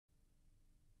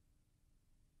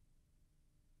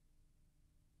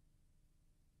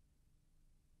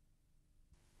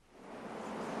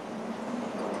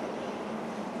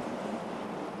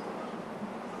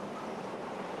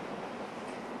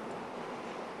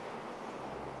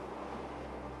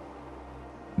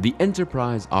The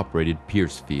Enterprise-operated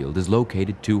Pierce field is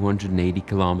located 280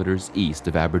 kilometers east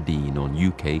of Aberdeen on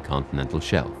UK Continental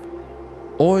Shelf.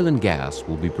 Oil and gas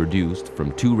will be produced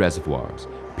from two reservoirs,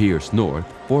 Pierce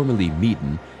North, formerly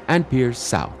Meaden, and Pierce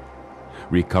South.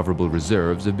 Recoverable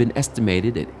reserves have been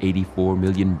estimated at 84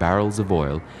 million barrels of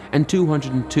oil and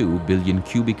 202 billion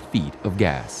cubic feet of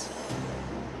gas.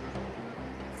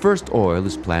 First oil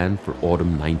is planned for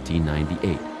autumn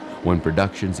 1998, when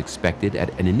production is expected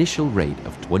at an initial rate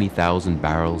of 20,000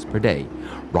 barrels per day,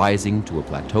 rising to a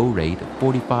plateau rate of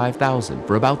 45,000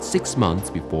 for about 6 months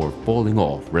before falling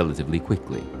off relatively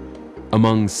quickly.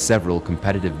 Among several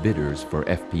competitive bidders for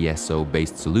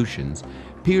FPSO-based solutions,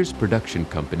 Pierce Production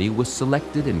Company was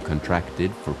selected and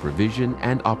contracted for provision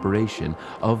and operation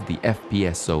of the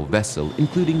FPSO vessel,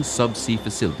 including subsea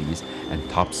facilities and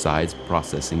topsides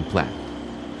processing plant.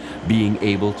 Being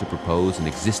able to propose an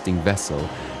existing vessel,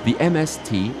 the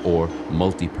MST, or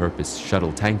multi-purpose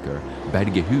shuttle tanker,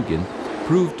 Bergehugen,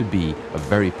 proved to be a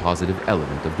very positive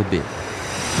element of the bid.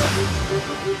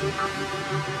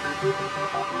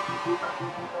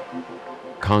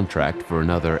 Contract for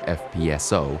another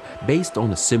FPSO based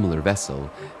on a similar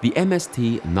vessel, the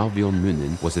MST Navion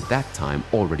Munin was at that time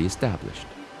already established.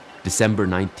 December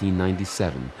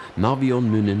 1997, Navion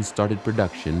Munin started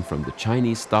production from the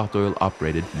Chinese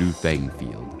Statoil-operated Lufeng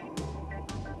field.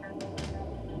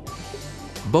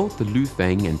 Both the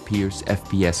Lufeng and Pierce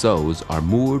FPSOs are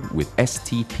moored with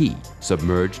STP,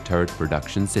 submerged turret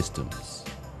production systems.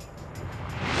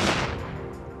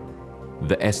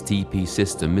 The STP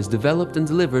system is developed and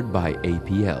delivered by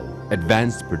APL,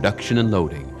 Advanced Production and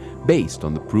Loading, based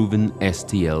on the proven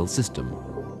STL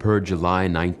system. Per July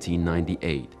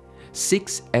 1998,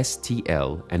 6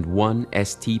 STL and 1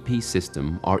 STP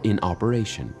system are in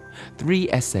operation. 3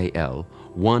 SAL,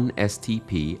 1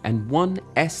 STP, and 1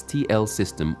 STL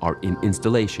system are in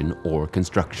installation or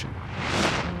construction.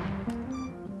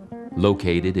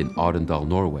 Located in Arendal,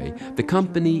 Norway, the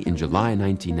company in July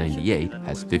 1998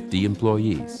 has 50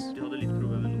 employees.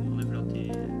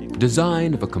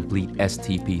 Design of a complete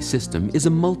STP system is a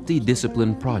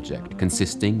multidiscipline project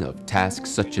consisting of tasks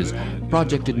such as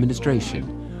project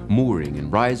administration, mooring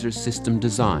and riser system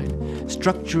design,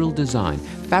 structural design,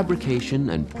 fabrication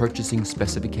and purchasing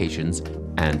specifications,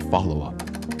 and follow-up.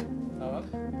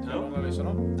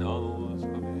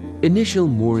 Initial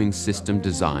mooring system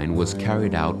design was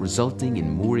carried out, resulting in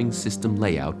mooring system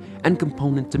layout and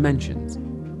component dimensions.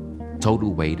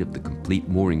 Total weight of the complete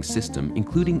mooring system,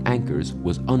 including anchors,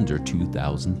 was under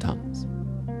 2,000 tons.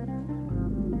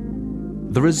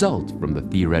 The results from the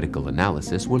theoretical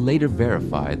analysis were later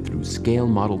verified through scale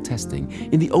model testing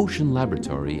in the Ocean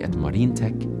Laboratory at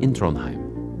Marintech in Trondheim.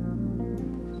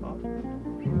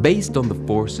 Based on the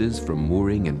forces from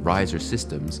mooring and riser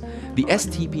systems, the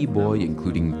STP buoy,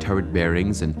 including turret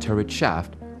bearings and turret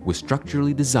shaft, was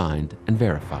structurally designed and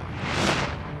verified.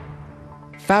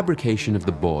 Fabrication of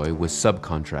the buoy was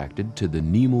subcontracted to the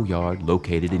Nemo yard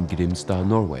located in Grimstad,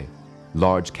 Norway.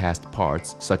 Large cast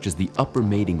parts, such as the upper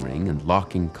mating ring and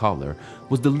locking collar,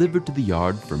 was delivered to the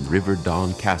yard from River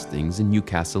Dawn Castings in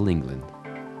Newcastle, England.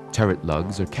 Turret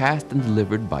lugs are cast and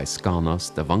delivered by Scana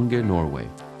Stavanger, Norway.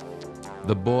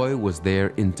 The buoy was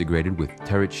there integrated with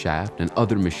turret shaft and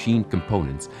other machined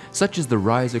components, such as the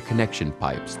riser connection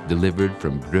pipes delivered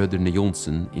from Brødrene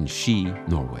Johnsen in Ski,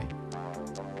 Norway.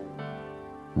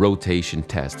 Rotation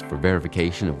test for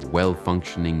verification of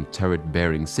well-functioning turret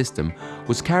bearing system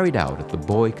was carried out at the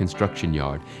buoy construction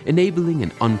yard, enabling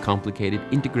an uncomplicated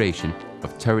integration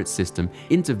of turret system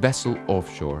into vessel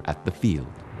offshore at the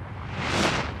field.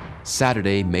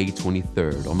 Saturday, May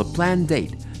 23rd, on the planned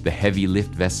date, the heavy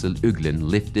lift vessel Uglen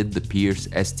lifted the Pierce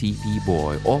STP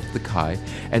buoy off the quay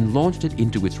and launched it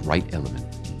into its right element.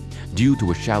 Due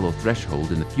to a shallow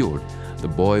threshold in the fjord, the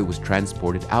buoy was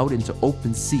transported out into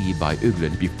open sea by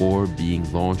Uglen before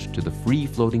being launched to the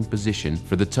free-floating position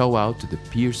for the tow-out to the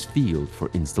Pierce field for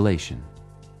installation.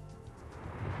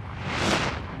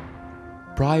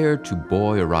 Prior to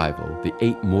buoy arrival, the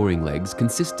 8 mooring legs,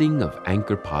 consisting of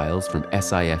anchor piles from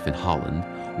SIF in Holland,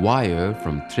 wire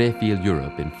from Trefil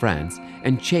Europe in France,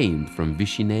 and chain from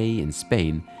Vichy in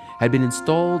Spain, had been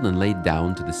installed and laid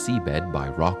down to the seabed by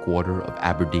Rockwater of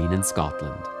Aberdeen in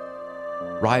Scotland.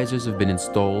 Risers have been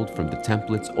installed from the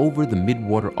templates over the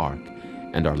mid-water arc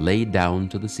and are laid down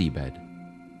to the seabed.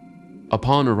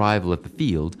 Upon arrival at the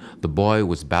field, the buoy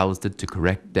was ballasted to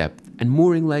correct depth and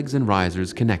mooring legs and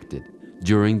risers connected.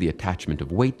 During the attachment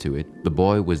of weight to it, the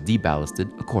buoy was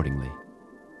deballasted accordingly.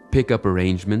 Pickup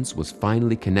arrangements was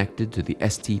finally connected to the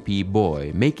STP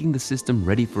buoy, making the system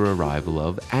ready for arrival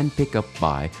of and pickup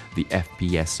by the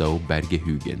FPSO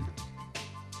Bergehugen.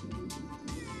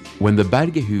 When the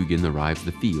Bergehaugen arrives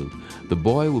the field, the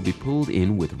buoy will be pulled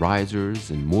in with risers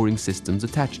and mooring systems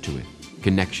attached to it.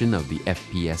 Connection of the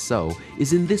FPSO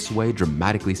is in this way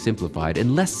dramatically simplified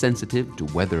and less sensitive to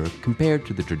weather compared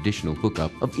to the traditional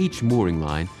hookup of each mooring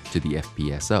line to the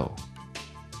FPSO.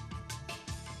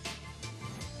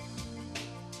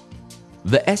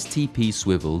 The STP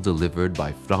swivel delivered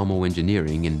by Framo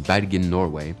Engineering in Bergen,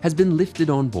 Norway, has been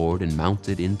lifted on board and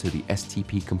mounted into the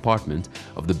STP compartment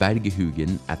of the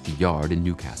Bergehaugen at the yard in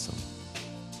Newcastle.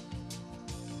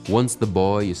 Once the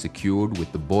buoy is secured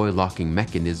with the buoy locking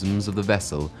mechanisms of the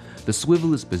vessel, the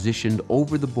swivel is positioned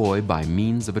over the buoy by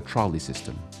means of a trolley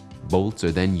system. Bolts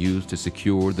are then used to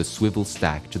secure the swivel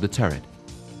stack to the turret.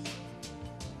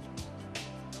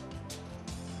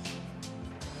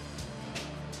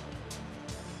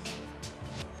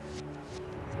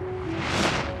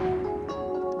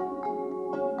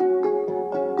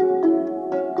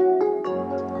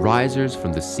 Risers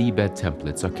from the seabed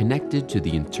templates are connected to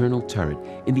the internal turret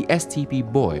in the STP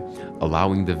buoy,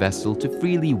 allowing the vessel to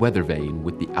freely weather vane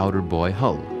with the outer buoy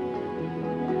hull.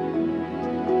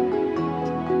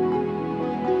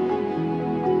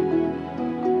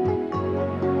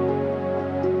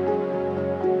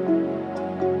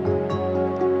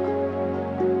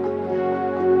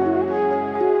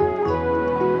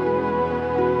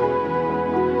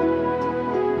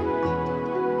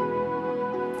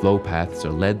 Flow paths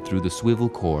are led through the swivel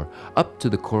core up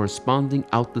to the corresponding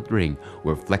outlet ring,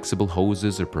 where flexible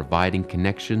hoses are providing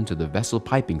connection to the vessel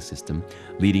piping system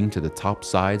leading to the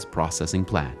topsides processing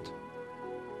plant.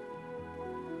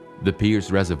 The Pierce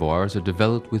reservoirs are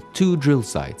developed with 2 drill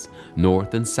sites,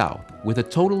 north and south, with a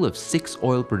total of 6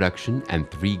 oil production and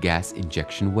 3 gas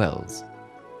injection wells.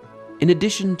 In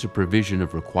addition to provision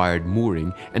of required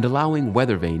mooring and allowing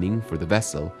weather vaning for the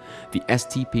vessel, the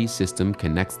STP system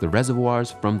connects the reservoirs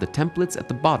from the templates at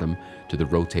the bottom to the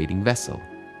rotating vessel.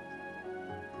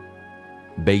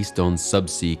 Based on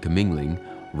subsea commingling,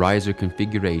 riser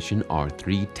configuration are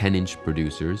 3 10-inch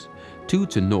producers, 2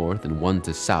 to north and 1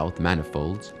 to south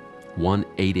manifolds, 1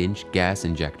 8-inch gas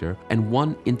injector, and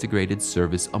 1 integrated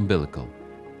service umbilical.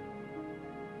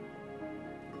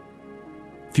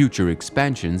 Future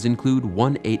expansions include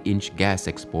 1 8-inch gas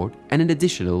export and an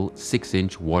additional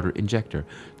 6-inch water injector,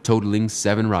 totaling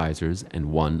 7 risers and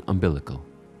 1 umbilical.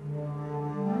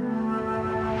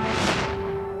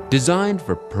 Designed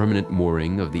for permanent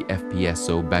mooring of the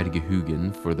FPSO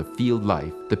Bergehaugen for the field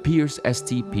life, the Pierce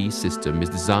STP system is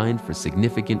designed for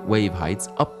significant wave heights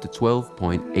up to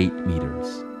 12.8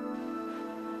 meters.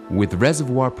 With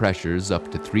reservoir pressures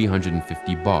up to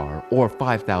 350 bar or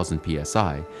 5,000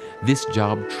 psi, this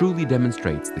job truly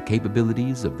demonstrates the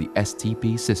capabilities of the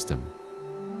STP system.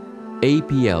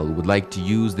 APL would like to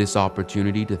use this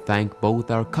opportunity to thank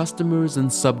both our customers and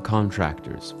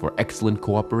subcontractors for excellent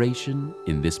cooperation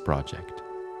in this project.